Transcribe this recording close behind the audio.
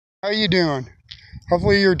How you doing?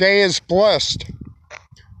 Hopefully your day is blessed.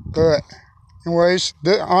 But anyways,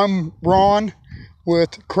 I'm Ron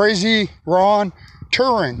with Crazy Ron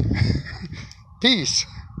Touring. Peace.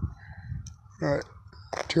 But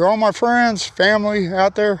to all my friends, family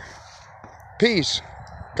out there, peace.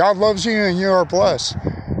 God loves you and you are blessed.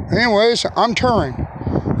 Anyways, I'm touring.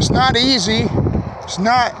 It's not easy. It's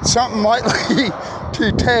not something lightly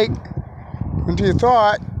to take into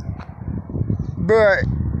thought. But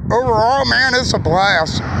overall, man, it's a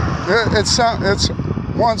blast. It's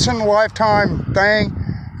once in a lifetime thing.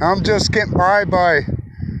 I'm just getting by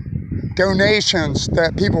donations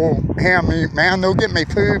that people hand me. Man, they'll get me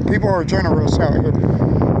food. People are generous out here.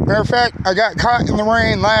 Matter of fact, I got caught in the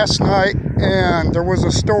rain last night, and there was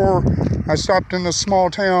a store. I stopped in a small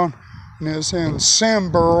town, and it's in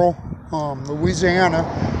Simboro, Louisiana.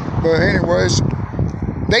 But anyways,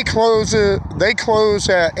 they close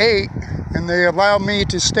at 8. And they allowed me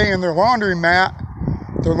to stay in their laundromat.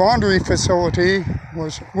 Their laundry facility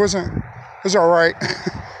was all right.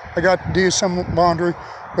 I got to do some laundry,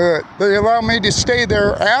 but they allowed me to stay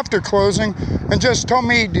there after closing, and just told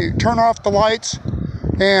me to turn off the lights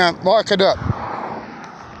and lock it up.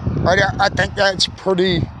 I think that's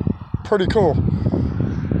pretty cool.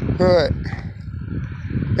 But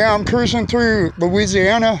yeah, I'm cruising through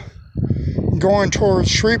Louisiana, going towards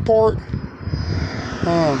Shreveport.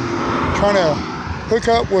 Trying to hook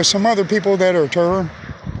up with some other people that are touring.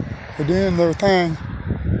 They're doing their thing.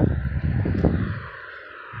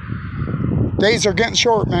 Days are getting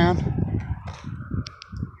short, man.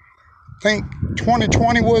 Think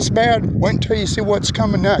 2020 was bad. Wait until you see what's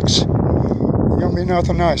coming next. It's gonna be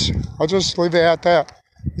nothing nice. I'll just leave it at that.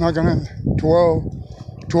 I'm not gonna dwell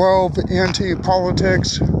into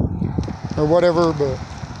politics or whatever, but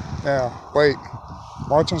yeah, wait.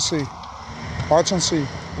 Watch and see. Watch and see.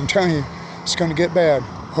 I'm telling you, it's going to get bad.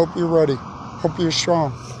 Hope you're ready. Hope you're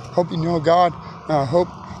strong. Hope you know God. I hope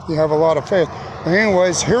you have a lot of faith. But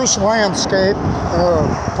anyways, here's the landscape of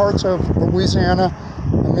parts of Louisiana.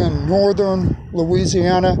 I'm in northern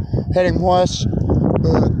Louisiana, heading west.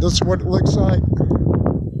 This is what it looks like.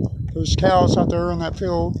 There's cows out there in that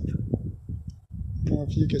field. I don't know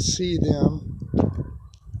if you can see them.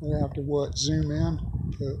 We have to zoom in.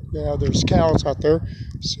 But yeah, there's cows out there.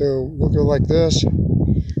 So we'll go like this.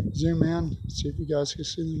 Zoom in, see if you guys can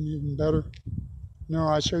see them even better. No,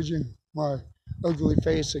 I showed you my ugly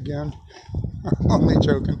face again. I'm only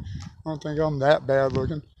joking. I don't think I'm that bad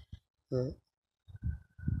looking. But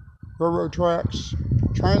railroad tracks.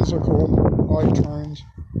 Trains are cool. I like trains.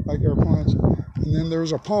 I like airplanes. And then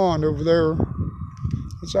there's a pond over there.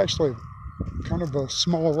 It's actually kind of a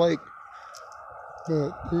small lake.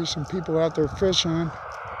 But there's some people out there fishing.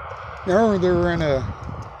 They're in a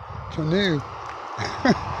canoe.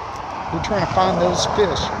 We're trying to find those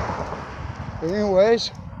fish. But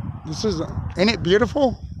anyways, ain't it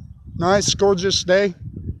beautiful? Nice, gorgeous day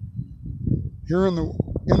here in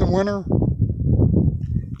the winter.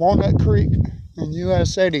 Walnut Creek and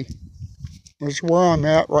US 80 is where I'm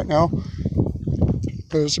at right now.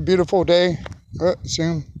 But it's a beautiful day.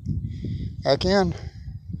 Zoom back in.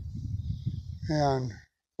 And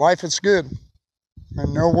life is good.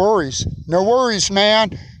 And no worries. No worries,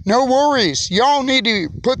 man. No worries. Y'all need to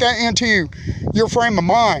put that into your frame of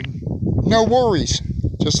mind. No worries.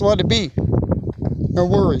 Just let it be. No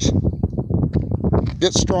worries.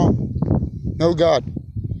 Get strong. Know God.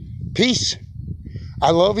 Peace.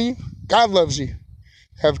 I love you. God loves you.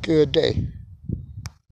 Have a good day.